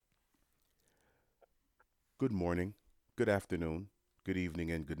Good morning, good afternoon, good evening,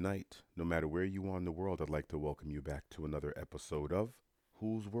 and good night. No matter where you are in the world, I'd like to welcome you back to another episode of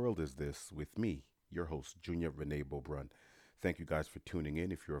Whose World Is This with me, your host, Junior Rene Beaubrun. Thank you guys for tuning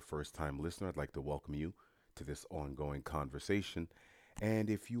in. If you're a first time listener, I'd like to welcome you to this ongoing conversation. And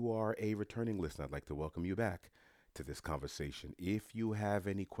if you are a returning listener, I'd like to welcome you back to this conversation. If you have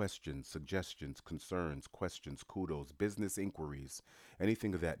any questions, suggestions, concerns, questions, kudos, business inquiries,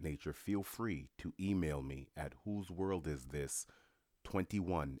 anything of that nature, feel free to email me at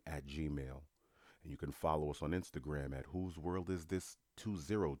whoseworldisthis21 at gmail. And you can follow us on Instagram at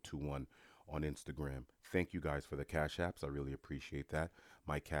whoseworldisthis2021 on Instagram. Thank you guys for the cash apps. I really appreciate that.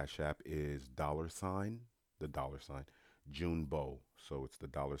 My cash app is the dollar sign, Junbo. So it's the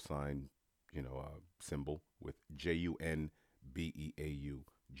dollar sign, symbol with Junbeau,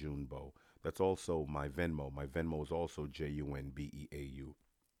 Junbo. That's also my Venmo. My Venmo is also Junbeau.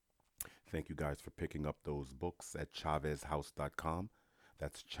 Thank you guys for picking up those books at chavezhouse.com.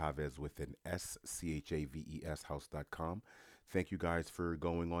 That's Chavez with an S, Chaves house.com. Thank you guys for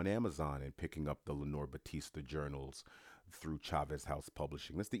going on Amazon and picking up the Lenore Batista journals through Chavez House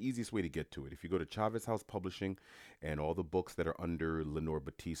Publishing. That's the easiest way to get to it. If you go to Chavez House Publishing and all the books that are under Lenore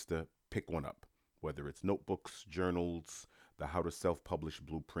Batista, pick one up. Whether it's notebooks, journals, the How to Self Publish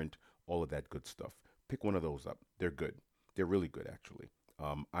Blueprint, all of that good stuff. Pick one of those up. They're good. They're really good, actually.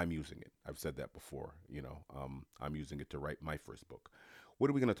 I'm using it. I've said that before. I'm using it to write my first book. What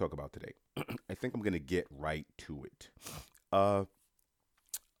are we going to talk about today? I think I'm going to get right to it. Uh,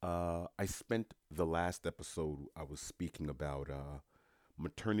 I spent the last episode, I was speaking about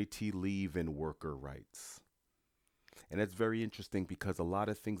maternity leave and worker rights. And that's very interesting because a lot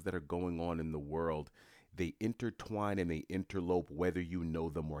of things that are going on in the world, they intertwine and they interlope whether you know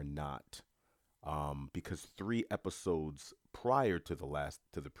them or not. Because three episodes prior to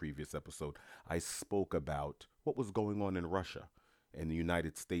the previous episode, I spoke about what was going on in Russia and the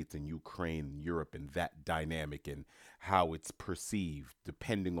United States and Ukraine and Europe and that dynamic and how it's perceived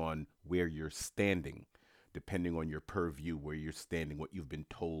depending on where you're standing, depending on your purview, where you're standing, what you've been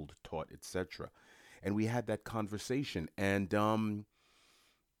told, taught, etc. And we had that conversation, and I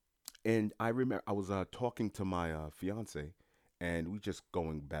remember I was talking to my fiance, and we just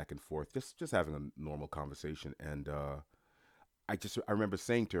going back and forth, just having a normal conversation. And I remember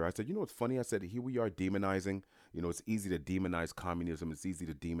saying to her, I said, you know what's funny? I said, here we are demonizing. It's easy to demonize communism. It's easy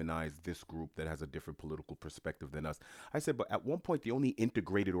to demonize this group that has a different political perspective than us. I said, but at one point, the only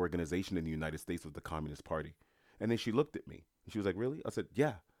integrated organization in the United States was the Communist Party. And then she looked at me. She was like, really? I said,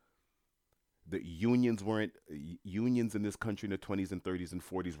 yeah. The unions weren't unions in this country in the 20s and 30s and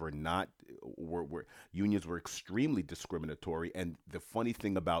 40s were not were unions were extremely discriminatory. And the funny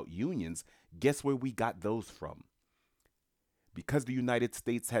thing about unions, guess where we got those from? Because the United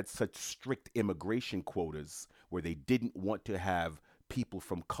States had such strict immigration quotas where they didn't want to have people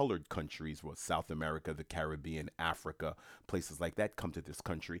from colored countries, well, South America, the Caribbean, Africa, places like that come to this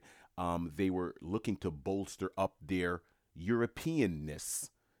country. They were looking to bolster up their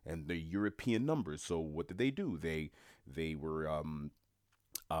Europeanness and the European numbers. So what did they do? They were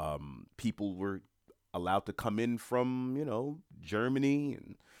people were allowed to come in from Germany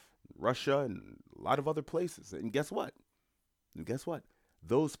and Russia and a lot of other places. And guess what? And guess what?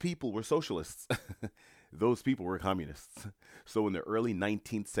 Those people were socialists. Those people were communists. So in the early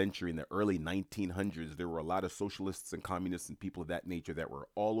 19th century, in the early 1900s, there were a lot of socialists and communists and people of that nature that were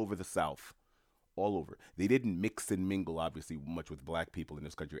all over the South, all over. They didn't mix and mingle, obviously, much with black people in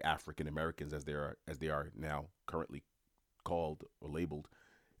this country, African Americans, as they are now currently called or labeled.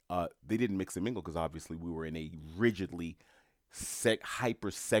 They didn't mix and mingle because obviously we were in a rigidly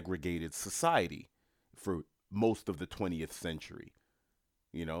hyper segregated society for most of the 20th century.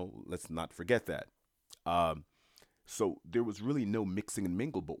 Let's not forget that. Um, so there was really no mixing and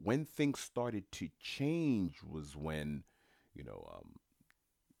mingle. But when things started to change was when, you know, um,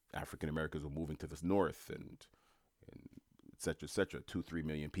 African Americans were moving to the north and et cetera, et cetera. 2, 3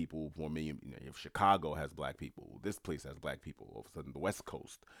 million people, 4 million. If Chicago has black people, this place has black people. All of a sudden, the West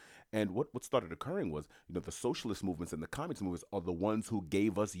Coast, and what started occurring was, the socialist movements and the communist movements are the ones who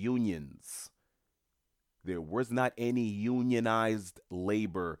gave us unions. There was not any unionized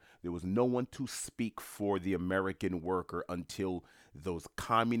labor. There was no one to speak for the American worker until those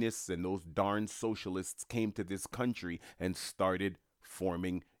communists and those darn socialists came to this country and started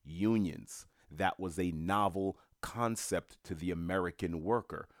forming unions. That was a novel concept to the American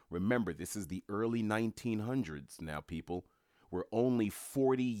worker. Remember, this is the early 1900s now, people. We're only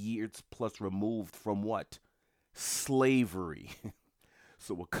 40 years plus removed from what? Slavery.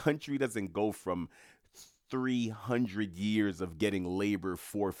 So a country doesn't go from 300 years of getting labor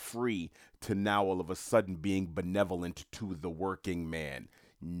for free to now all of a sudden being benevolent to the working man.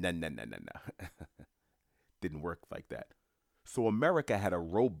 No, no, no, no, no. Didn't work like that. So America had a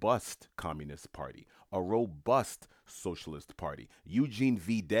robust communist party, a robust socialist party. Eugene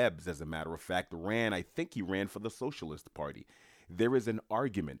V. Debs, as a matter of fact, I think he ran for the Socialist Party. There is an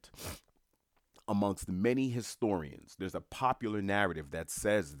argument amongst many historians. There's a popular narrative that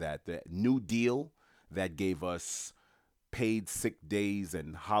says that the New Deal that gave us paid sick days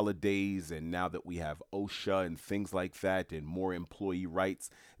and holidays, and now that we have OSHA and things like that and more employee rights,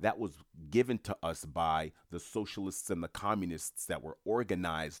 that was given to us by the socialists and the communists that were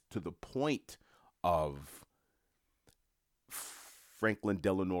organized to the point of Franklin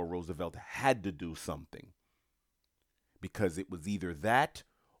Delano Roosevelt had to do something, because it was either that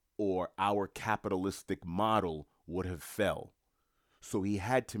or our capitalistic model would have fell. So he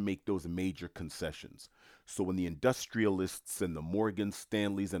had to make those major concessions. So when the industrialists and the Morgan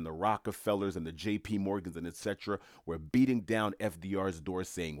Stanleys and the Rockefellers and the JP Morgans and etc. were beating down FDR's door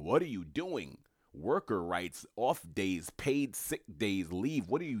saying, "What are you doing? Worker rights, off days, paid sick days, leave.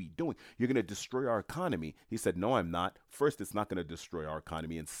 What are you doing? You're going to destroy our economy." He said, "No, I'm not. First, it's not going to destroy our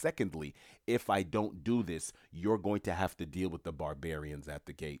economy. And secondly, if I don't do this, you're going to have to deal with the barbarians at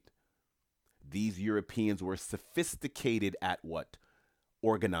the gate." These Europeans were sophisticated at what?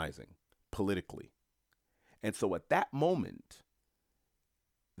 Organizing politically. And so at that moment,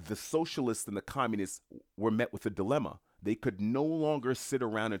 the socialists and the communists were met with a dilemma. They could no longer sit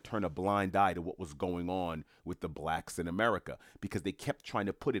around and turn a blind eye to what was going on with the blacks in America, because they kept trying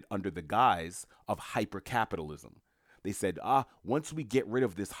to put it under the guise of hyper-capitalism. They said, once we get rid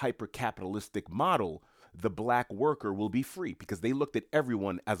of this hyper-capitalistic model, the black worker will be free, because they looked at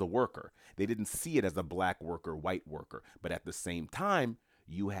everyone as a worker. They didn't see it as a black worker, white worker. But at the same time,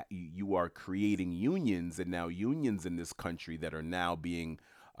 you are creating unions, and now unions in this country that are now being,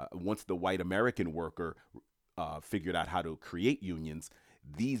 once the white American worker figured out how to create unions,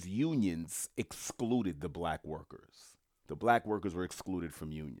 these unions excluded the black workers. The black workers were excluded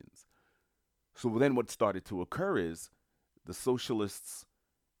from unions. So then what started to occur is the socialists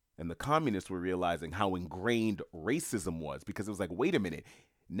and the communists were realizing how ingrained racism was, because it was like, wait a minute,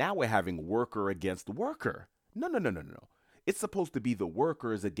 now we're having worker against worker. No, no, no, no, no. It's supposed to be the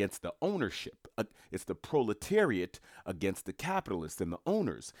workers against the ownership. It's the proletariat against the capitalists and the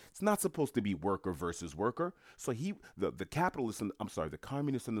owners. It's not supposed to be worker versus worker. So the capitalists and the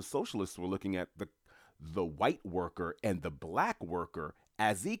communists and the socialists were looking at the white worker and the black worker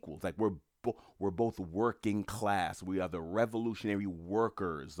as equals. Like we're both working class. We are the revolutionary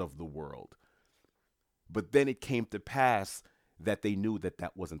workers of the world. But then it came to pass that they knew that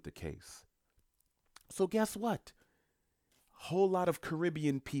that wasn't the case. So guess what? Whole lot of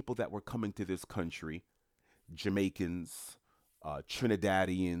Caribbean people that were coming to this country, Jamaicans,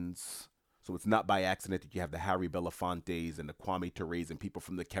 Trinidadians. So it's not by accident that you have the Harry Belafontes and the Kwame Tures and people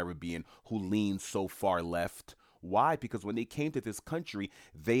from the Caribbean who lean so far left. Why? Because when they came to this country,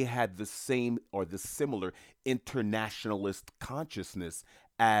 they had the same or the similar internationalist consciousness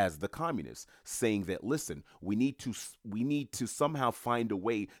as the communists, saying that, listen, we need to somehow find a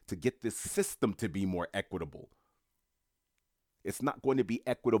way to get this system to be more equitable. It's not going to be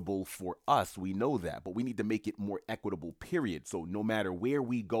equitable for us. We know that, but we need to make it more equitable, period. So no matter where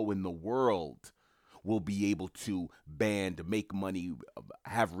we go in the world, we'll be able to band, make money,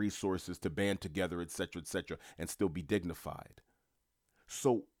 have resources to band together, et cetera, and still be dignified.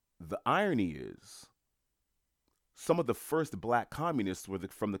 So the irony is, some of the first black communists were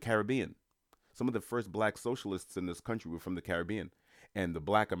from the Caribbean. Some of the first black socialists in this country were from the Caribbean. And the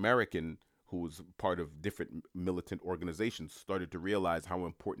black American, who was part of different militant organizations, started to realize how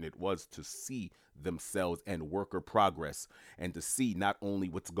important it was to see themselves and worker progress, and to see not only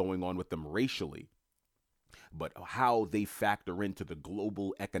what's going on with them racially, but how they factor into the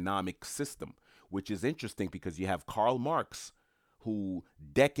global economic system, which is interesting because you have Karl Marx, who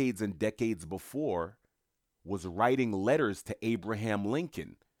decades and decades before was writing letters to Abraham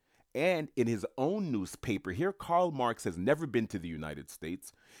Lincoln. And in his own newspaper, here Karl Marx has never been to the United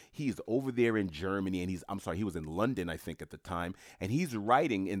States. He's over there in Germany, and he was in London, I think, at the time. And he's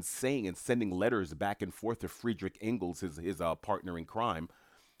writing and saying and sending letters back and forth to Friedrich Engels, his partner in crime,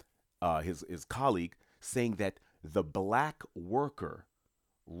 his colleague, saying that the black worker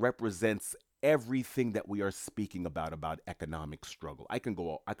represents everything that we are speaking about economic struggle. I can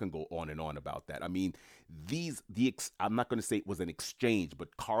go on and on about that. I mean, I'm not going to say it was an exchange,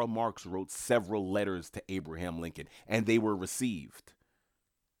 but Karl Marx wrote several letters to Abraham Lincoln, and they were received.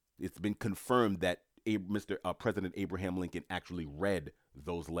 It's been confirmed that President Abraham Lincoln actually read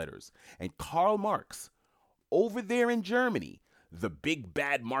those letters. And Karl Marx over there in Germany, the big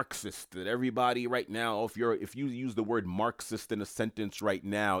bad Marxist that everybody right now, if you use the word Marxist in a sentence right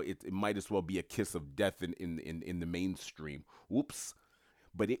now, it might as well be a kiss of death in the mainstream. Whoops.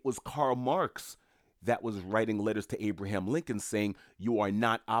 But it was Karl Marx that was writing letters to Abraham Lincoln saying, you are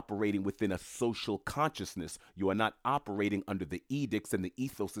not operating within a social consciousness. You are not operating under the edicts and the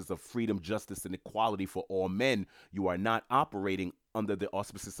ethoses of freedom, justice, and equality for all men. You are not operating under the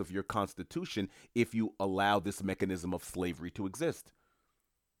auspices of your Constitution if you allow this mechanism of slavery to exist.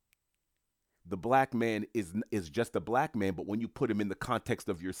 The black man is just a black man, but when you put him in the context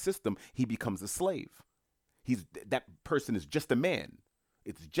of your system, he becomes a slave. That person is just a man.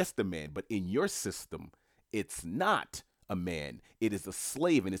 It's just a man, but in your system, it's not a man. It is a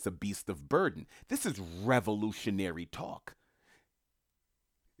slave, and it's a beast of burden. This is revolutionary talk.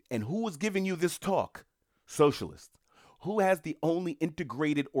 And who is giving you this talk? Socialists. Who has the only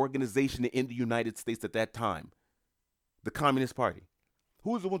integrated organization in the United States at that time? The Communist Party.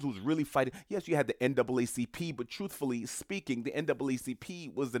 Who was the ones who was really fighting? Yes, you had the NAACP, but truthfully speaking, the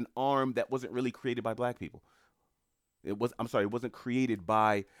NAACP was an arm that wasn't really created by black people. It wasn't created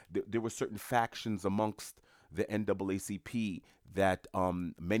by, there were certain factions amongst the NAACP that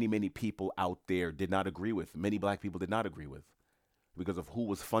many people out there did not agree with. Many black people did not agree with because of who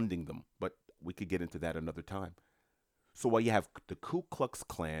was funding them. But we could get into that another time. So while you have the Ku Klux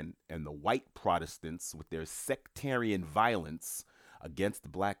Klan and the white Protestants with their sectarian violence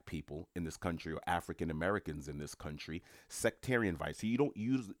against black people in this country or African Americans in this country, sectarian violence. So you don't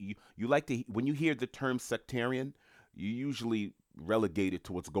use, you like to, when you hear the term sectarian, you usually relegate it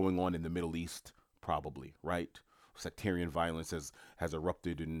to what's going on in the Middle East, probably, right? Sectarian violence has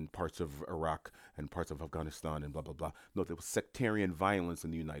erupted in parts of Iraq and parts of Afghanistan and blah, blah, blah. No, there was sectarian violence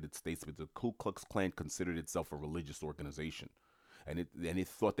in the United States, but the Ku Klux Klan considered itself a religious organization. And it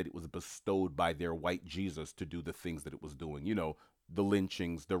thought that it was bestowed by their white Jesus to do the things that it was doing. You know, the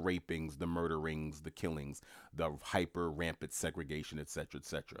lynchings, the rapings, the murderings, the killings, the hyper rampant segregation, et cetera, et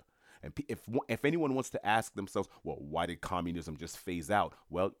cetera. And if anyone wants to ask themselves, well, why did communism just phase out?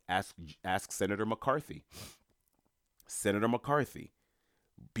 Well, ask Senator McCarthy. Senator McCarthy,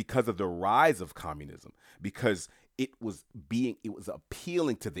 because of the rise of communism, because it was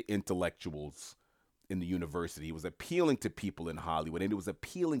appealing to the intellectuals in the university, it was appealing to people in Hollywood, and it was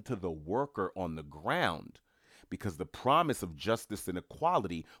appealing to the worker on the ground, because the promise of justice and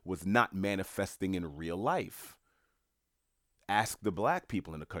equality was not manifesting in real life. Ask the black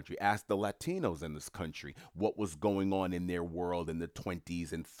people in the country, ask the Latinos in this country what was going on in their world in the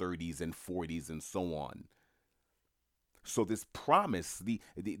 20s and 30s and 40s and so on. So this promise,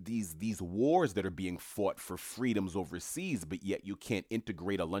 these wars that are being fought for freedoms overseas, but yet you can't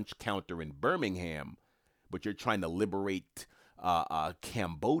integrate a lunch counter in Birmingham, but you're trying to liberate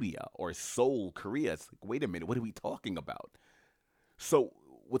Cambodia or Seoul, Korea. It's like, wait a minute, what are we talking about? So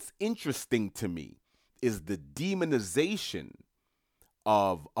what's interesting to me is the demonization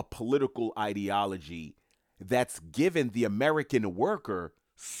of a political ideology that's given the American worker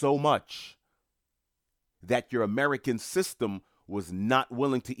so much that your American system was not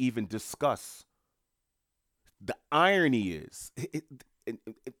willing to even discuss. The irony is, and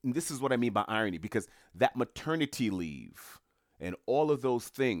this is what I mean by irony, because that maternity leave and all of those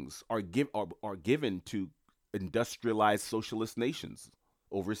things are given to industrialized socialist nations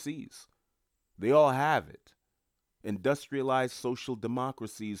overseas. They all have it. Industrialized social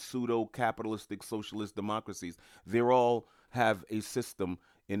democracies, pseudo-capitalistic socialist democracies, they all have a system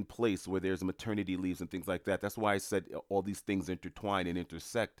in place where there's maternity leaves and things like that. That's why I said all these things intertwine and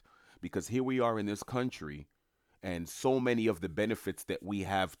intersect, because here we are in this country, and so many of the benefits that we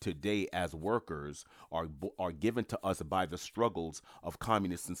have today as workers are given to us by the struggles of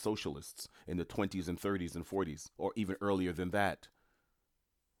communists and socialists in the 20s and 30s and 40s, or even earlier than that.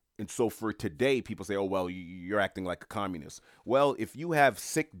 And so for today, people say, oh, well, you're acting like a communist. Well, if you have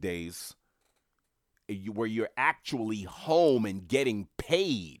sick days where you're actually home and getting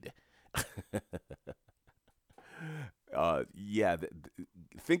paid,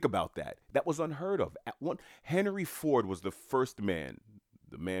 think about that. That was unheard of. Henry Ford was the first man,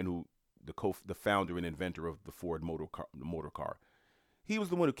 the man who, the founder and inventor of the Ford motor car. He was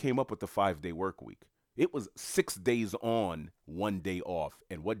the one who came up with the 5-day work week. It was 6 days on, 1 day off.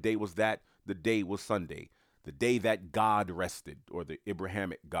 And what day was that? The day was Sunday, the day that God rested, or the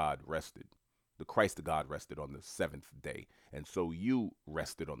Abrahamic God rested. The Christ God rested on the seventh day. And so you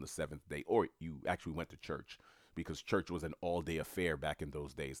rested on the seventh day, or you actually went to church, because church was an all-day affair back in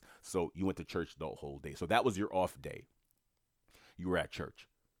those days. So you went to church the whole day. So that was your off day. You were at church.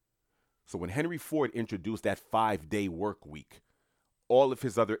 So when Henry Ford introduced that 5-day work week, all of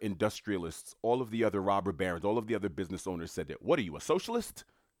his other industrialists, all of the other robber barons, all of the other business owners said that, what are you, a socialist?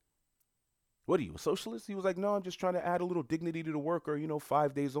 What are you, a socialist? He was like, no, I'm just trying to add a little dignity to the worker,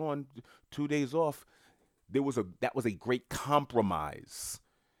 5 days on, 2 days off. That was a great compromise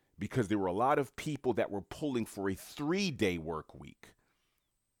because there were a lot of people that were pulling for a 3-day work week,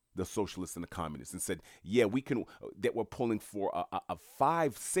 the socialists and the communists, and said, yeah, we can, that were pulling for a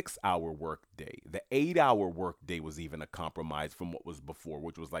 5-6 hour work day. The 8-hour work day was even a compromise from what was before,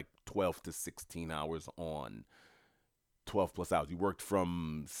 which was like 12 to 16 hours on, 12 plus hours. You worked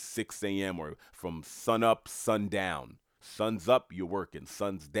from 6 a.m. or from sun up, sun down. Sun's up, you're working.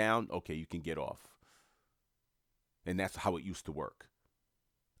 Sun's down, okay, you can get off. And that's how it used to work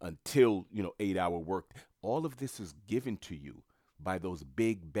until, 8-hour work. All of this is given to you by those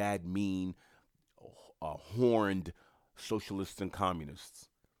big, bad, mean, horned socialists and communists.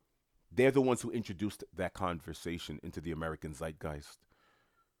 They're the ones who introduced that conversation into the American zeitgeist.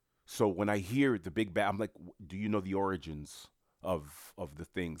 So when I hear the big bad, I'm like, do you know the origins of the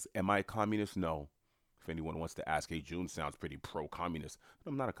things? Am I a communist? No. If anyone wants to ask, hey, June sounds pretty pro-communist.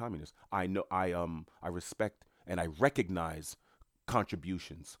 I'm not a communist. I know I respect and I recognize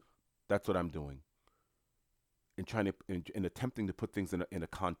contributions. That's what I'm doing. And trying to in attempting to put things in a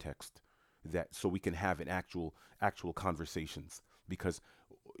context that so we can have an actual conversations, because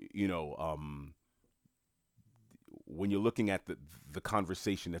when you're looking at the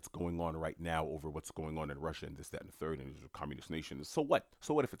conversation that's going on right now over what's going on in Russia and this, that, and the third, and it's a communist nation. So what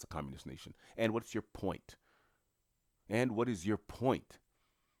if it's a communist nation? And what's your point? And what is your point?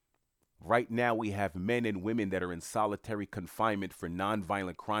 Right now, we have men and women that are in solitary confinement for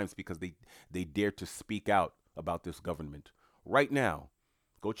nonviolent crimes because they dare to speak out about this government. Right now,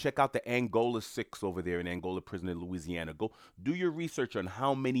 go check out the Angola 6 over there in Angola prison in Louisiana. Go do your research on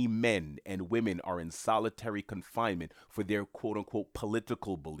how many men and women are in solitary confinement for their quote-unquote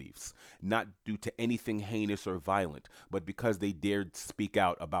political beliefs, not due to anything heinous or violent, but because they dared speak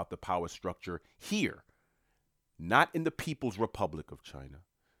out about the power structure here, not in the People's Republic of China.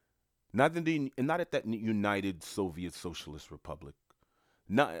 Not at that United Soviet Socialist Republic,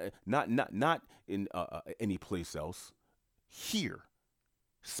 not in any place else. Here,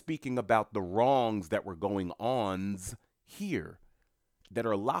 speaking about the wrongs that were going on here, that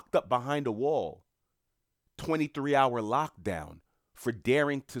are locked up behind a wall, 23-hour lockdown for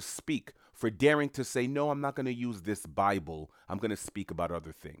daring to speak, for daring to say, no, I'm not going to use this Bible. I'm going to speak about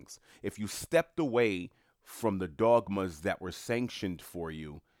other things. If you stepped away from the dogmas that were sanctioned for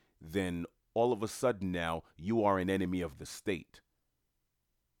you, then all of a sudden now you are an enemy of the state.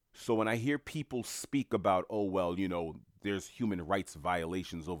 So when I hear people speak about, oh, well, there's human rights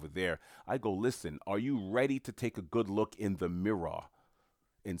violations over there, I go, listen, are you ready to take a good look in the mirror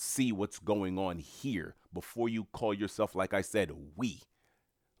and see what's going on here before you call yourself, like I said, we?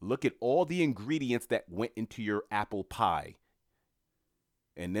 Look at all the ingredients that went into your apple pie.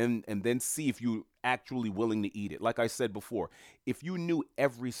 And then see if you're actually willing to eat it. Like I said before, if you knew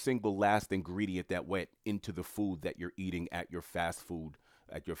every single last ingredient that went into the food that you're eating at your fast food,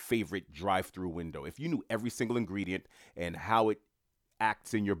 at your favorite drive-through window, if you knew every single ingredient and how it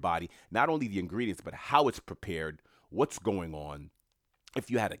acts in your body, not only the ingredients, but how it's prepared, what's going on,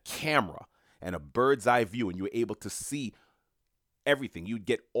 if you had a camera and a bird's eye view and you were able to see everything, you'd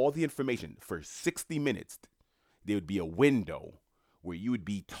get all the information for 60 minutes. There would be a window where you would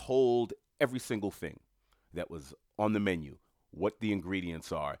be told every single thing that was on the menu, what the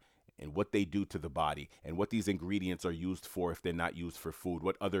ingredients are and what they do to the body, and what these ingredients are used for if they're not used for food,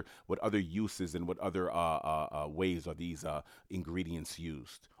 what other uses and what other ways are these ingredients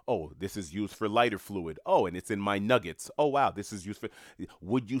used. Oh, this is used for lighter fluid. Oh, and it's in my nuggets. Oh, wow, this is used for...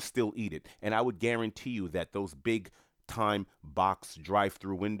 Would you still eat it? And I would guarantee you that those big time box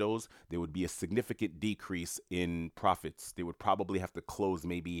drive-through windows, there would be a significant decrease in profits. They would probably have to close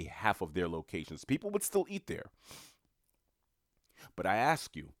maybe half of their locations. People would still eat there. But I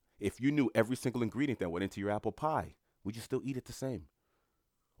ask you, if you knew every single ingredient that went into your apple pie, would you still eat it the same?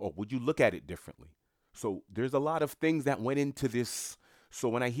 Or would you look at it differently? So there's a lot of things that went into this. So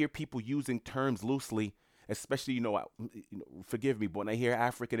when I hear people using terms loosely, especially, forgive me, but when I hear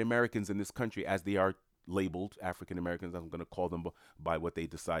African Americans in this country, as they are labeled African Americans, I'm going to call them by what they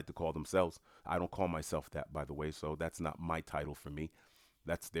decide to call themselves. I don't call myself that, by the way, so that's not my title for me.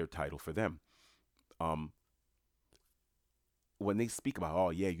 That's their title for them. When they speak about, oh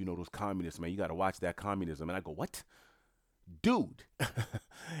yeah, those communists, man, you got to watch that communism, and I go, what? Dude,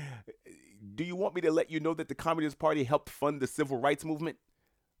 do you want me to let you know that the Communist Party helped fund the civil rights movement?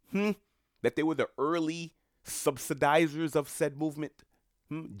 That they were the early subsidizers of said movement?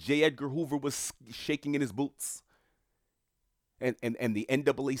 J. Edgar Hoover was shaking in his boots. And the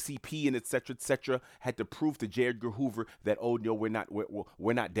NAACP and et cetera, had to prove to J. Edgar Hoover that, oh no, we're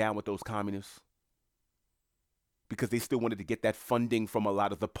not down with those communists, because they still wanted to get that funding from a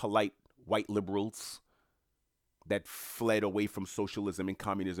lot of the polite white liberals that fled away from socialism and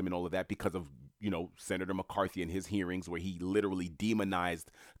communism and all of that because of, Senator McCarthy and his hearings, where he literally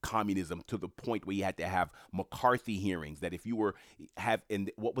demonized communism to the point where he had to have McCarthy hearings. That if you were and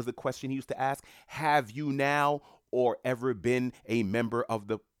what was the question he used to ask? Have you now or ever been a member of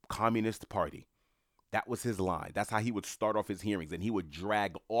the Communist Party? That was his line. That's how he would start off his hearings, and he would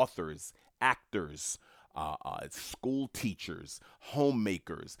drag authors, actors, school teachers,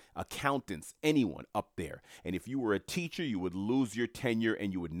 homemakers, accountants, anyone up there. And if you were a teacher, you would lose your tenure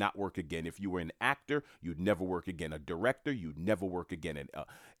and you would not work again. If you were an actor, you'd never work again. A director, you'd never work again. And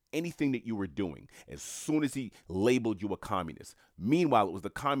anything that you were doing, as soon as he labeled you a communist. Meanwhile, it was the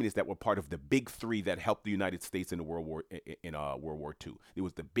communists that were part of the big three that helped the United States in World War II. It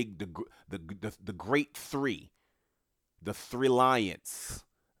was the great three, the three-alliance.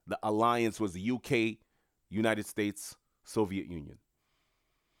 The alliance was the UK, United States, Soviet Union.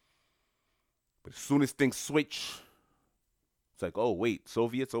 But as soon as things switch, it's like, oh, wait,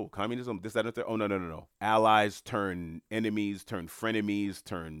 Soviets, oh, communism, this, that, and that. Oh, no. Allies turn enemies, turn frenemies,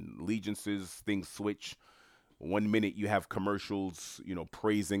 turn allegiances, things switch. 1 minute you have commercials,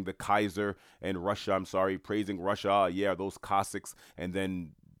 praising the Kaiser and Russia, praising Russia, yeah, those Cossacks. And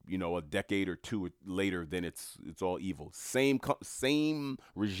then, a decade or two later, then it's all evil. Same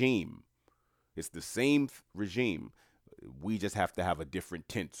regime. It's the same regime. We just have to have a different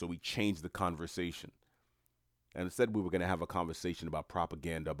tint. So we change the conversation. And instead, we were going to have a conversation about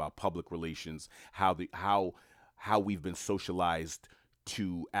propaganda, about public relations, how we've been socialized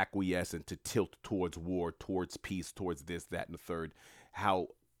to acquiesce and to tilt towards war, towards peace, towards this, that, and the third. How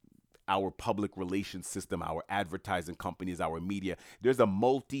our public relations system, our advertising companies, our media, there's a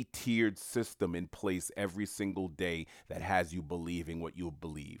multi-tiered system in place every single day that has you believing what you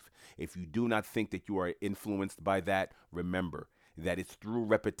believe. If you do not think that you are influenced by that, remember that it's through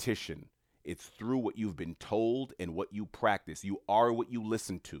repetition. It's through what you've been told and what you practice. You are what you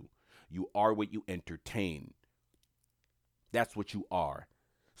listen to. You are what you entertain. That's what you are.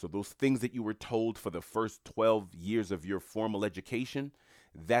 So those things that you were told for the first 12 years of your formal education,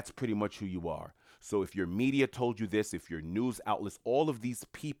 that's pretty much who you are. So if your media told you this, if your news outlets, all of these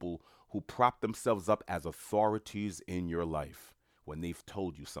people who prop themselves up as authorities in your life, when they've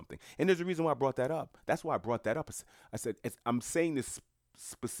told you something. And there's a reason why I brought that up. That's why I brought that up. I said, I'm saying this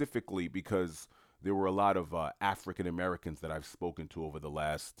specifically because there were a lot of African Americans that I've spoken to over the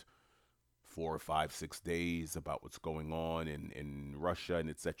last 4 or 5, 6 days about what's going on in Russia and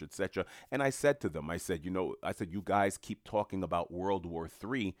et cetera, et cetera. And I said to them, you guys keep talking about World War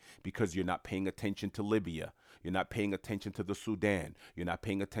III because you're not paying attention to Libya. You're not paying attention to the Sudan. You're not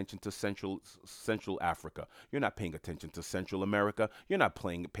paying attention to Central Africa. You're not paying attention to Central America. You're not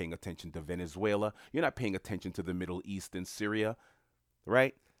paying attention to Venezuela. You're not paying attention to the Middle East and Syria,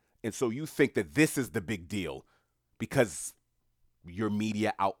 right? And so you think that this is the big deal because your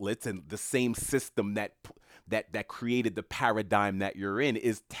media outlets and the same system that created the paradigm that you're in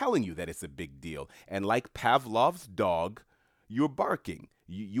is telling you that it's a big deal. And like Pavlov's dog, you're barking.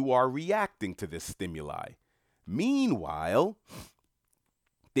 You are reacting to this stimuli. Meanwhile,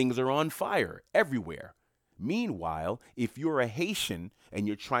 things are on fire everywhere. Meanwhile, if you're a Haitian and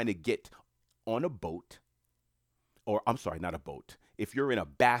you're trying to get on a boat, or I'm sorry, not a boat, if you're in a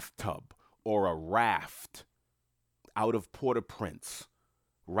bathtub or a raft out of Port-au-Prince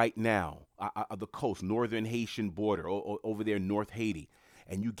right now, the coast, northern Haitian border, over there in North Haiti,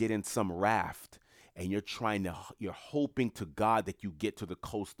 and you get in some raft and you're hoping to God that you get to the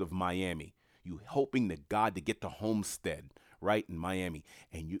coast of Miami. You hoping to God to get to Homestead, right, in Miami,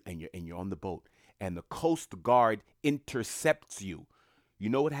 and you're on the boat, and the Coast Guard intercepts you. You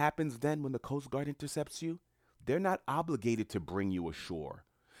know what happens then when the Coast Guard intercepts you? They're not obligated to bring you ashore.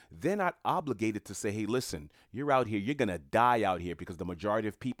 They're not obligated to say, hey, listen, you're out here, you're going to die out here, because the majority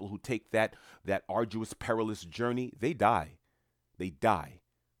of people who take that arduous, perilous journey, they die. They die.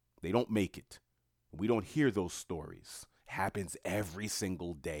 They don't make it. We don't hear those stories. Happens every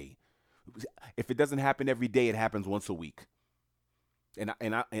single day. If it doesn't happen every day, it happens once a week. And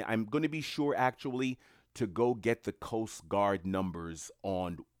I'm going to be sure, actually, to go get the Coast Guard numbers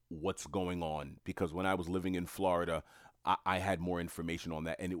on what's going on, because when I was living in Florida, I had more information on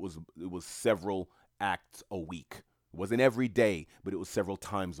that, and it was several acts a week. It wasn't every day, but it was several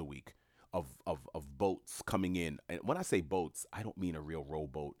times a week of boats coming in. And when I say boats, I don't mean a real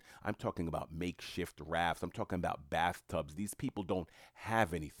rowboat. I'm talking about makeshift rafts. I'm talking about bathtubs. These people don't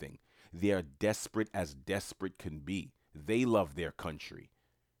have anything. They are desperate as desperate can be. They love their country.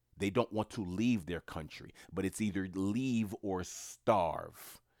 They don't want to leave their country, but it's either leave or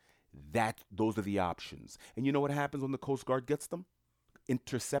starve. Those are the options. And you know what happens when the Coast Guard gets them?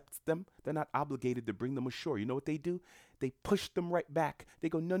 Intercepts them? They're not obligated to bring them ashore. You know what they do? They push them right back. They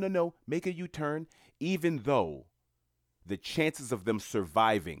go, no, no, no, make a U-turn, even though the chances of them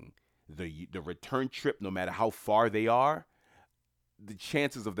surviving the return trip, no matter how far they are, the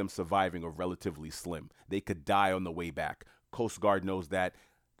chances of them surviving are relatively slim. They could die on the way back. Coast Guard knows that.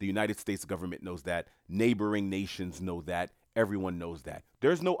 The United States government knows that. Neighboring nations know that. Everyone knows that.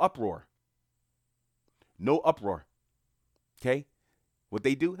 There's no uproar. No uproar. Okay? What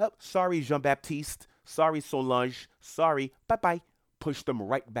they do? Oh, sorry, Jean Baptiste. Sorry, Solange. Sorry. Bye-bye. Push them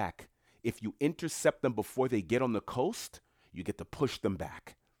right back. If you intercept them before they get on the coast, you get to push them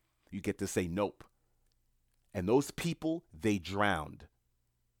back. You get to say nope. And those people, they drowned.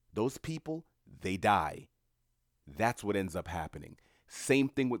 Those people, they die. That's what ends up happening. Same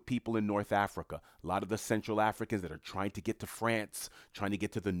thing with people in North Africa. A lot of the Central Africans that are trying to get to France, trying to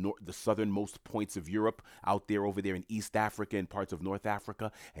get to the southernmost points of Europe, out there over there in East Africa and parts of North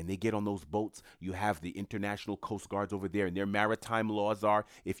Africa, and they get on those boats. You have the international coast guards over there, and their maritime laws are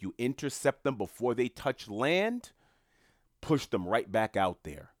if you intercept them before they touch land, push them right back out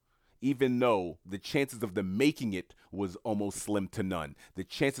there. Even though the chances of them making it was almost slim to none. The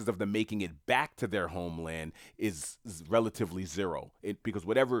chances of them making it back to their homeland is relatively zero. Because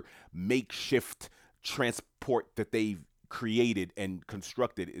whatever makeshift transport that they've created and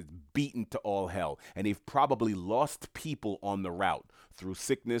constructed is beaten to all hell. And they've probably lost people on the route through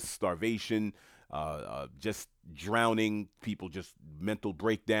sickness, starvation, just drowning, people just mental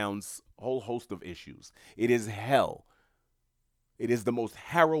breakdowns, a whole host of issues. It is hell. It is the most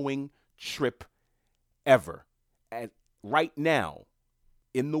harrowing trip ever. And right now,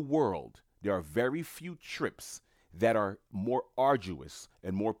 in the world, there are very few trips that are more arduous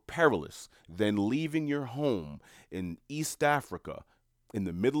and more perilous than leaving your home in East Africa in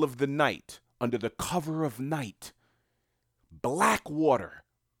the middle of the night, under the cover of night, black water,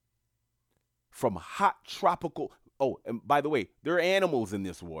 from hot tropical. Oh, and by the way, there are animals in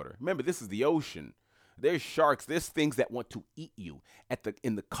this water. Remember, this is the ocean. There's sharks. There's things that want to eat you.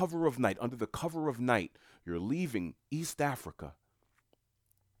 In the cover of night, under the cover of night, you're leaving East Africa,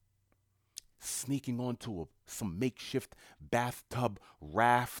 sneaking onto some makeshift bathtub,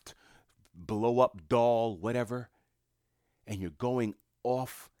 raft, blow up doll, whatever, and you're going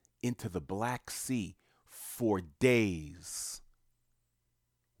off into the Black Sea for days,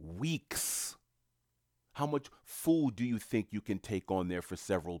 weeks. How much food do you think you can take on there for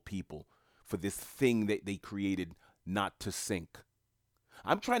several people for this thing that they created not to sink?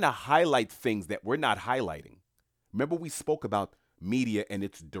 I'm trying to highlight things that we're not highlighting. Remember we spoke about media and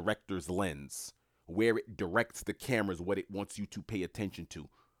its director's lens, where it directs the cameras, what it wants you to pay attention to.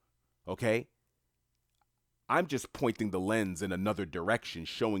 Okay? I'm just pointing the lens in another direction,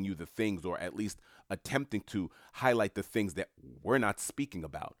 showing you the things, or at least attempting to highlight the things that we're not speaking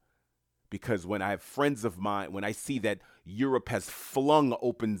about. Because when I have friends of mine, when I see that Europe has flung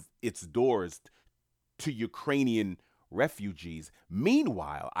open its doors to Ukrainian refugees,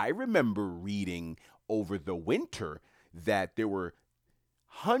 meanwhile, I remember reading over the winter that there were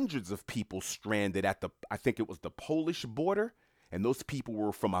hundreds of people stranded at I think it was the Polish border. And those people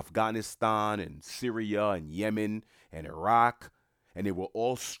were from Afghanistan and Syria and Yemen and Iraq. And they were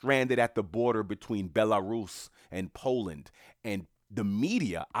all stranded at the border between Belarus and Poland. And the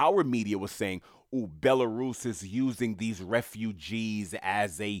media, our media, was saying, oh, Belarus is using these refugees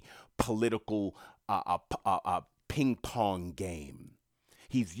as a political ping pong game.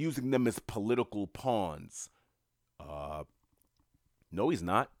 He's using them as political pawns. No, he's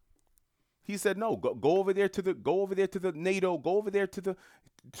not. He said, no, go over there to the NATO, go over there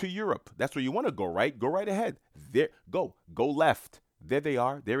to Europe. That's where you want to go, right? Go right ahead. There, go left. There they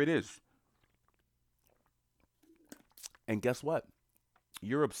are. There it is. And guess what?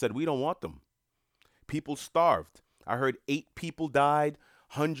 Europe said, we don't want them. People starved. I heard 8 people died.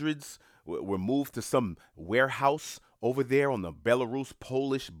 Hundreds were moved to some warehouse over there on the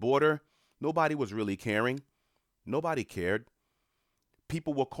Belarus-Polish border. Nobody was really caring. Nobody cared.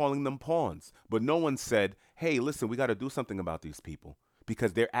 People were calling them pawns. But no one said, hey, listen, we got to do something about these people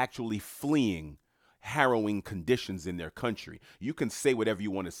because they're actually fleeing harrowing conditions in their country. You can say whatever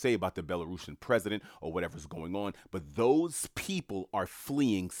you want to say about the Belarusian president or whatever's going on, but those people are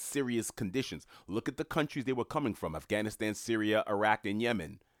fleeing serious conditions. Look at the countries they were coming from: Afghanistan, Syria, Iraq, and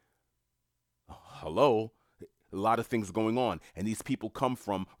Yemen. Hello? A lot of things going on. And these people come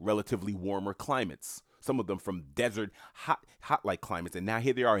from relatively warmer climates. Some of them from desert, hot like climates. And now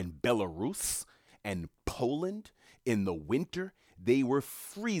here they are in Belarus and Poland, In the winter, they were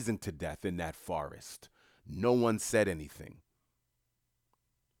freezing to death in that forest. No one said anything.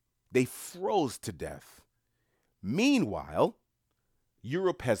 They froze to death. Meanwhile,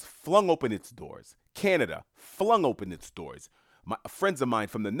 Europe has flung open its doors. Canada flung open its doors. Friends of mine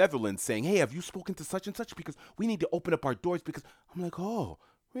from the Netherlands saying, hey, have you spoken to such and such? Because we need to open up our doors. Because I'm like, oh,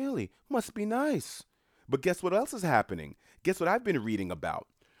 really? Must be nice. But guess what else is happening? Guess what I've been reading about?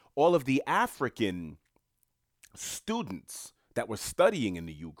 All of the African students that were studying in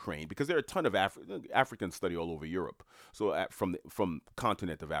the Ukraine, because there are a ton of Africans study all over Europe. So from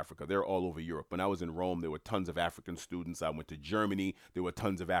continent of Africa, they're all over Europe. When I was in Rome, there were tons of African students. I went to Germany. There were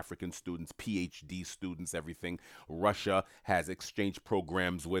tons of African students, PhD students, everything. Russia has exchange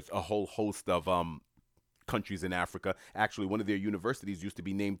programs with a whole host of countries in Africa. Actually, one of their universities used to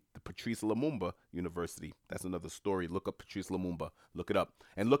be named the Patrice Lumumba University. That's another story. Look up Patrice Lumumba. Look it up.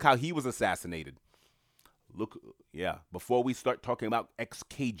 And look how he was assassinated. Before we start talking about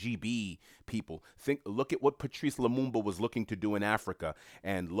ex-KGB people, look at what Patrice Lumumba was looking to do in Africa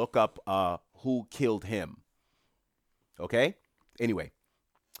and look up who killed him. Okay? Anyway,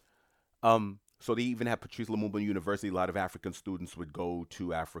 so they even have Patrice Lumumba University. A lot of African students would go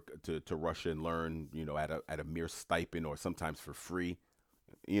to Africa, to Russia and learn, at a mere stipend or sometimes for free,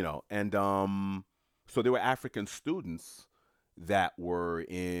 and so there were African students that were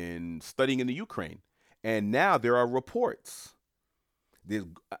studying in the Ukraine. And now there are reports.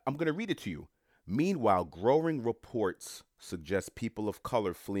 I'm going to read it to you. Meanwhile, growing reports suggest people of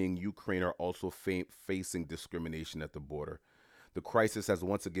color fleeing Ukraine are also facing discrimination at the border. The crisis has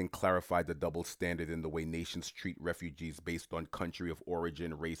once again clarified the double standard in the way nations treat refugees based on country of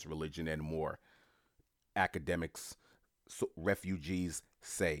origin, race, religion, and more. Academics, refugees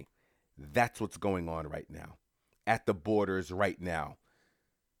say. That's what's going on right now. At the borders right now.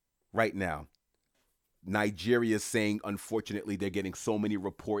 Right now. Nigeria is saying, unfortunately, they're getting so many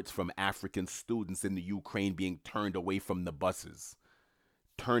reports from African students in the Ukraine being turned away from the buses.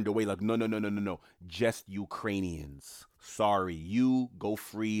 Turned away like, no. Just Ukrainians. Sorry, you go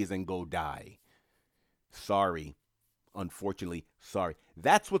freeze and go die. Sorry. Unfortunately, sorry.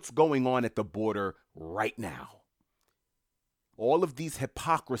 That's what's going on at the border right now. All of these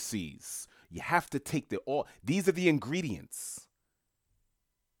hypocrisies. You have to take these are the ingredients.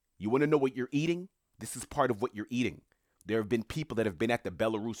 You want to know what you're eating? This is part of what you're eating. There have been people that have been at the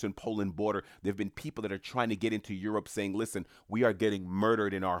Belarus and Poland border. There have been people that are trying to get into Europe saying, listen, we are getting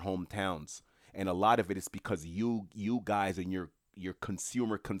murdered in our hometowns. And a lot of it is because you guys and your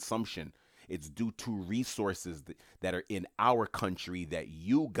consumer consumption. It's due to resources that are in our country that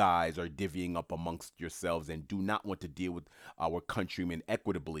you guys are divvying up amongst yourselves and do not want to deal with our countrymen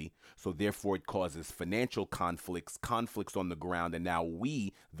equitably. So therefore it causes financial conflicts on the ground. And now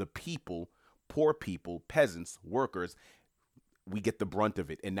we, the people, poor people, peasants, workers, we get the brunt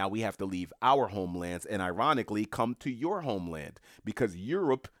of it. And now we have to leave our homelands and ironically come to your homeland because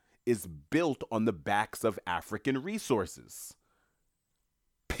Europe is built on the backs of African resources.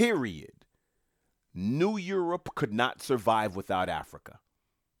 Period. New Europe could not survive without Africa.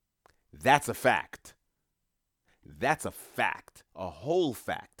 That's a fact. That's a fact. A whole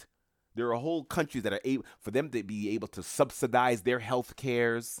fact. There are whole countries that are able for them to be able to subsidize their health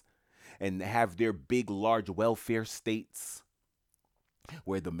cares and have their big, large welfare states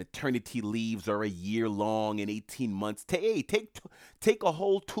where the maternity leaves are a year long and 18 months. Take a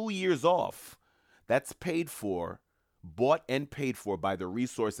whole 2 years off. That's bought and paid for by the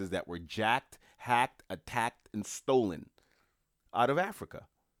resources that were jacked, hacked, attacked, and stolen out of Africa.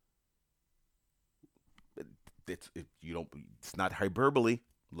 It's not hyperbole.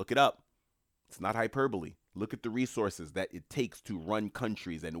 Look it up. It's not hyperbole. Look at the resources that it takes to run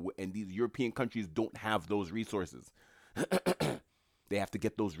countries, and these European countries don't have those resources. They have to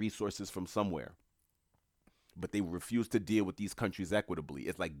get those resources from somewhere. But they refuse to deal with these countries equitably.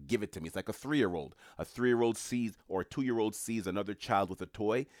 It's like, give it to me. It's like a 3-year-old. A 3-year-old sees, or a 2-year-old sees another child with a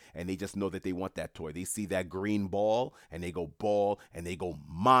toy, and they just know that they want that toy. They see that green ball, and they go ball, and they go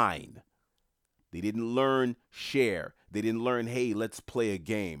mine. They didn't learn share. They didn't learn, hey, let's play a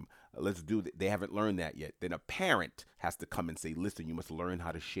game. Let's do that. They haven't learned that yet. Then a parent has to come and say, listen, you must learn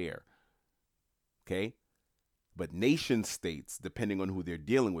how to share. Okay? But nation states, depending on who they're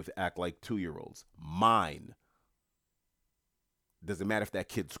dealing with, act like 2-year-olds. Mine. Doesn't matter if that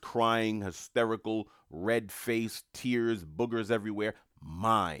kid's crying, hysterical, red face, tears, boogers everywhere.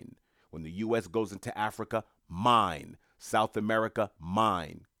 Mine. When the U.S. goes into Africa, mine. South America,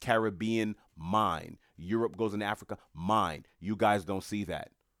 mine. Caribbean, mine. Europe goes into Africa, mine. You guys don't see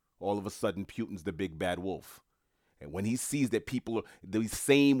that. All of a sudden, Putin's the big bad wolf. And when he sees that these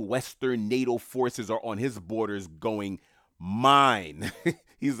same Western NATO forces are on his borders going, mine,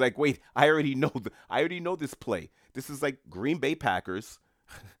 he's like, wait, I already know this play. This is like Green Bay Packers,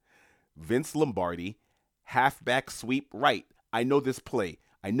 Vince Lombardi, halfback sweep right. I know this play.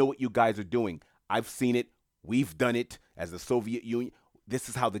 I know what you guys are doing. I've seen it. We've done it as the Soviet Union. This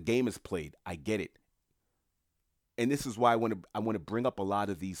is how the game is played. I get it. And this is why I want to bring up a lot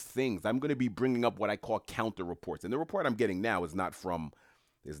of these things. I'm going to be bringing up what I call counter reports. And the report I'm getting now is not from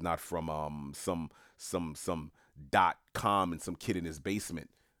some .com and some kid in his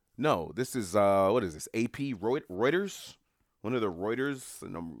basement. No, this is what is this? AP Reuters? One of the Reuters,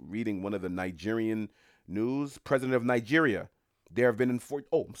 and I'm reading one of the Nigerian news. President of Nigeria.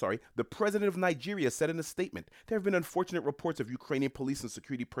 The president of Nigeria said in a statement, there have been unfortunate reports of Ukrainian police and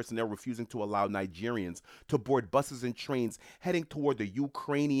security personnel refusing to allow Nigerians to board buses and trains heading toward the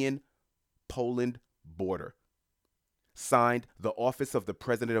Ukrainian-Poland border. Signed, the office of the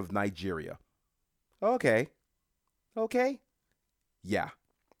president of Nigeria. Okay. Yeah.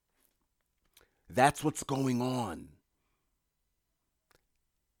 That's what's going on.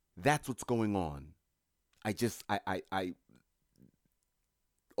 I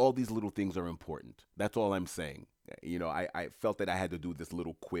all these little things are important. That's all I'm saying. I felt that I had to do this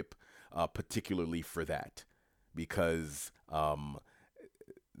little quip, particularly for that, because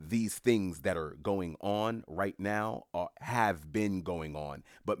these things that are going on right now have been going on,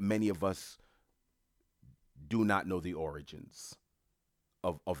 but many of us do not know the origins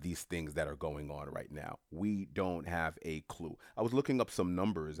of these things that are going on right now. We don't have a clue. I was looking up some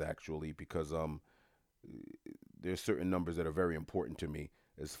numbers actually because there's certain numbers that are very important to me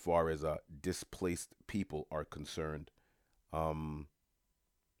as far as displaced people are concerned. I'm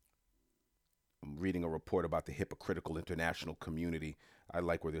reading a report about the hypocritical international community. I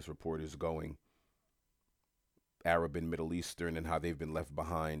like where this report is going. Arab and Middle Eastern and how they've been left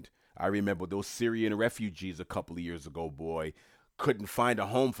behind. I remember those Syrian refugees a couple of years ago, boy. Couldn't find a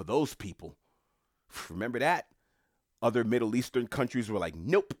home for those people. Remember that? Other Middle Eastern countries were like,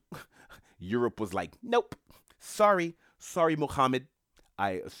 nope. Europe was like, nope. Sorry, Muhammad.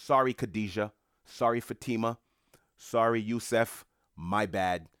 Sorry, Khadijah. Sorry, Fatima. Sorry, Youssef. My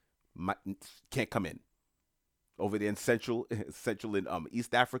bad. Can't come in. Over there in Central and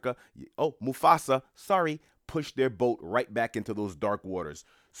East Africa. Oh, Mufasa. Sorry. Pushed their boat right back into those dark waters.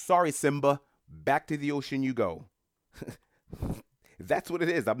 Sorry, Simba. Back to the ocean you go. That's what it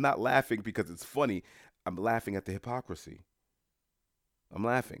is. I'm not laughing because it's funny. I'm laughing at the hypocrisy. I'm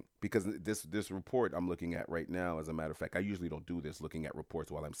laughing because this report I'm looking at right now, as a matter of fact, I usually don't do this, looking at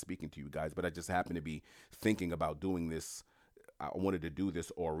reports while I'm speaking to you guys, but I just happen to be thinking about doing this. I wanted to do this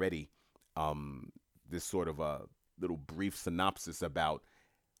already. This sort of a little brief synopsis about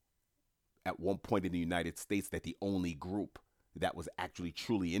at one point in the United States that the only group that was actually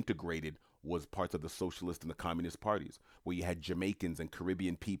truly integrated was parts of the socialist and the communist parties, where you had Jamaicans and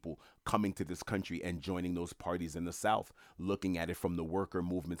Caribbean people coming to this country and joining those parties in the South, looking at it from the worker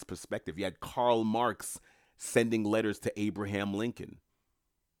movement's perspective. You had Karl Marx sending letters to Abraham Lincoln.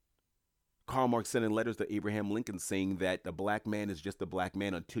 Karl Marx sending letters to Abraham Lincoln saying that the black man is just a black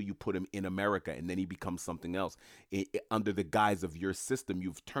man until you put him in America and then he becomes something else. Under the guise of your system,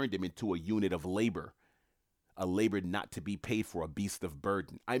 you've turned him into a unit of labor. A labor not to be paid for, a beast of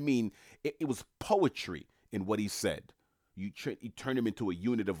burden. I mean, it was poetry in what he said. You turn him into a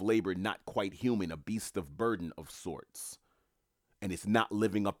unit of labor, not quite human, a beast of burden of sorts. And it's not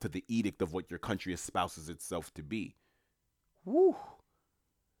living up to the edict of what your country espouses itself to be. Woo.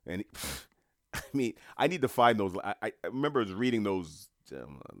 And I mean, I need to find those. I remember reading those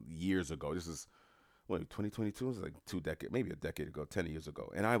years ago. This is 2022 was like maybe a decade ago, 10 years ago.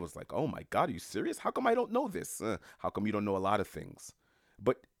 And I was like, oh my God, are you serious? How come I don't know this? How come you don't know a lot of things?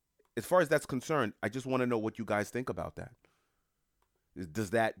 But as far as that's concerned, I just want to know what you guys think about that.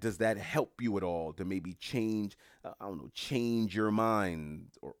 Does that help you at all to maybe change your mind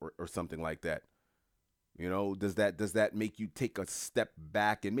or something like that? Does that make you take a step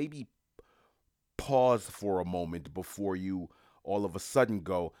back and maybe pause for a moment before you all of a sudden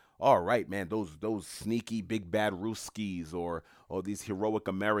go, all right, man, those sneaky big bad Ruskies or these heroic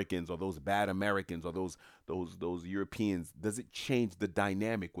Americans or those bad Americans or those Europeans, does it change the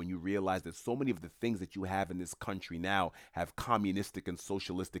dynamic when you realize that so many of the things that you have in this country now have communistic and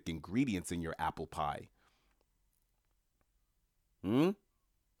socialistic ingredients in your apple pie? We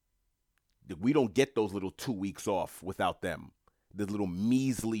don't get those little 2 weeks off without them. The little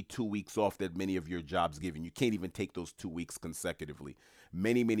measly 2 weeks off that many of your jobs give you. You can't even take those 2 weeks consecutively.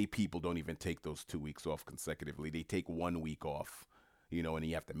 Many people don't even take those 2 weeks off consecutively. They take 1 week off. And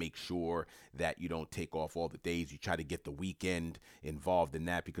you have to make sure that you don't take off all the days. You try to get the weekend involved in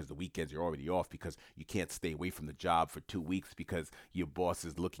that because the weekends you're already off because you can't stay away from the job for 2 weeks because your boss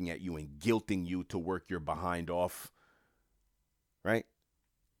is looking at you and guilting you to work your behind off, right?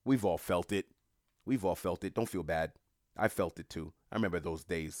 We've all felt it. We've all felt it. Don't feel bad. I felt it too. I remember those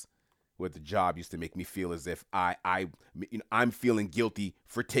days where the job used to make me feel as if I'm feeling guilty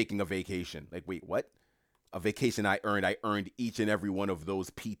for taking a vacation. Like, wait, what? A vacation I earned each and every one of those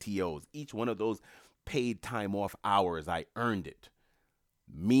PTOs, each one of those paid time off hours. I earned it.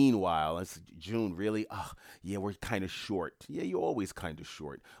 Meanwhile, it's June, really? Oh, yeah, we're kind of short. Yeah, you're always kind of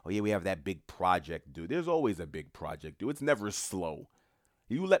short. Oh, yeah, we have that big project due. There's always a big project due. It's never slow.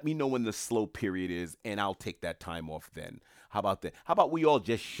 You let me know when the slow period is, and I'll take that time off then. How about that? How about we all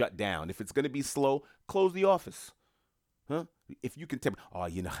just shut down? If it's going to be slow, close the office. Huh? If you can tell me, oh,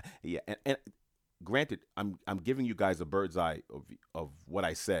 yeah. And granted, I'm giving you guys a bird's eye of what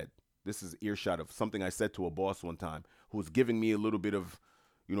I said. This is earshot of something I said to a boss one time who was giving me a little bit of,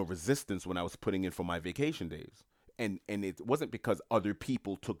 resistance when I was putting in for my vacation days. And it wasn't because other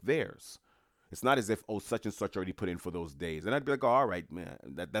people took theirs. It's not as if, oh, such and such already put in for those days. And I'd be like, oh, all right, man,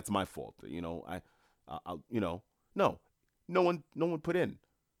 that's my fault. No, no one put in.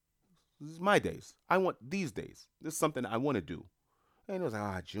 This is my days. I want these days. This is something I want to do. And it was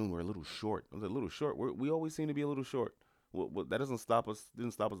like, June, we're a little short. I was a little short. We always seem to be a little short. Well, that doesn't stop us.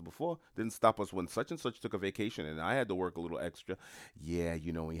 Didn't stop us before. Didn't stop us when such and such took a vacation and I had to work a little extra. Yeah,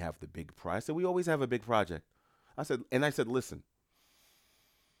 we have the big prize. So we always have a big project. I said, listen,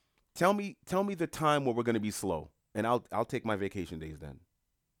 tell me the time where we're going to be slow, and I'll take my vacation days then.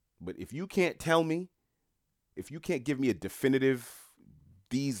 But if you can't tell me, if you can't give me a definitive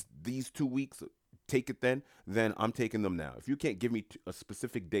these 2 weeks, take it then I'm taking them now. If you can't give me a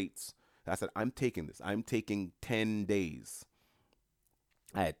specific dates, I said I'm taking this. I'm taking 10 days.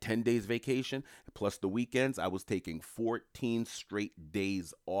 I had 10 days vacation plus the weekends. I was taking 14 straight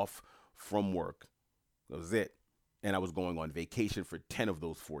days off from work. That was it. And I was going on vacation for 10 of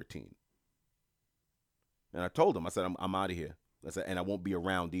those 14. And I told them, I said, I'm out of here. I said, and I won't be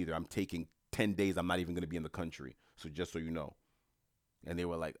around either. I'm taking 10 days. I'm not even going to be in the country. So just so you know. And they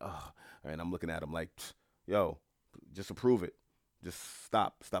were like, oh, and I'm looking at them like, yo, just approve it. Just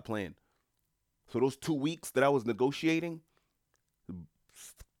stop playing. So those 2 weeks that I was negotiating,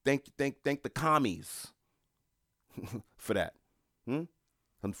 thank the commies for that.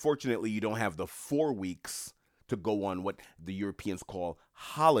 Unfortunately, you don't have the 4 weeks to go on what the Europeans call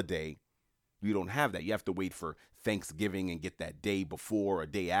holiday. You don't have that. You have to wait for Thanksgiving and get that day before or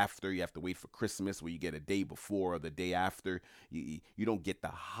day after. You have to wait for Christmas where you get a day before or the day after. You don't get the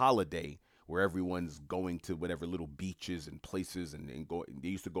holiday where everyone's going to whatever little beaches and places and go. They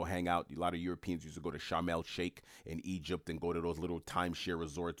used to go hang out. A lot of Europeans used to go to Sharm el Sheikh in Egypt and go to those little timeshare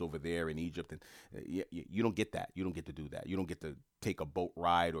resorts over there in Egypt. And you don't get that. You don't get to do that. You don't get to take a boat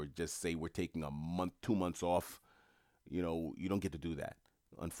ride or just say we're taking a month, 2 months off. You don't get to do that,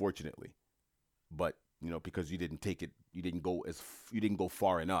 unfortunately. But because you didn't take it, you didn't go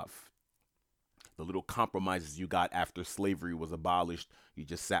far enough. The little compromises you got after slavery was abolished, you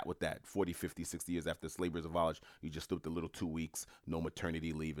just sat with that. 40, 50, 60 years after slavery was abolished, you just stood with the little 2 weeks, no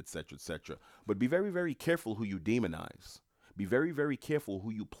maternity leave, etc., etc. But be very, very careful who you demonize. Be very, very careful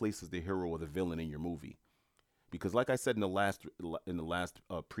who you place as the hero or the villain in your movie. Because like I said in the last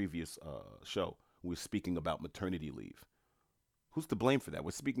previous show, we were speaking about maternity leave. Who's to blame for that?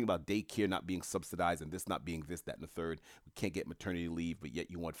 We're speaking about daycare not being subsidized and this not being this, that, and the third. We can't get maternity leave, but yet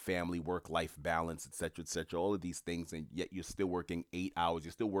you want family, work-life balance, et cetera, all of these things, and yet you're still working 8 hours.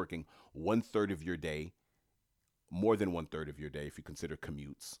 You're still working 1/3 of your day, more than 1/3 of your day if you consider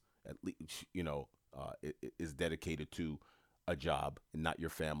commutes. At least, it is dedicated to a job and not your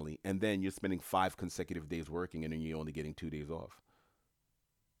family. And then you're spending 5 consecutive days working, and then you're only getting 2 days off.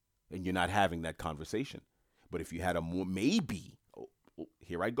 And you're not having that conversation. But if you had a more, maybe,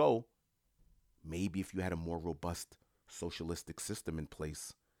 here I go, maybe if you had a more robust socialistic system in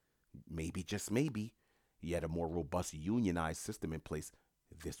place, maybe, just maybe, you had a more robust unionized system in place,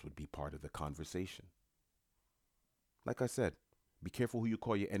 this would be part of the conversation. Like I said, be careful who you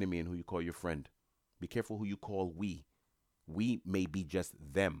call your enemy and who you call your friend. Be careful who you call we. We may be just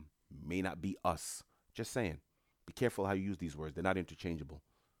them, may not be us. Just saying. Be careful how you use these words. They're not interchangeable.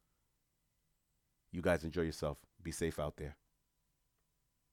 You guys enjoy yourself. Be safe out there.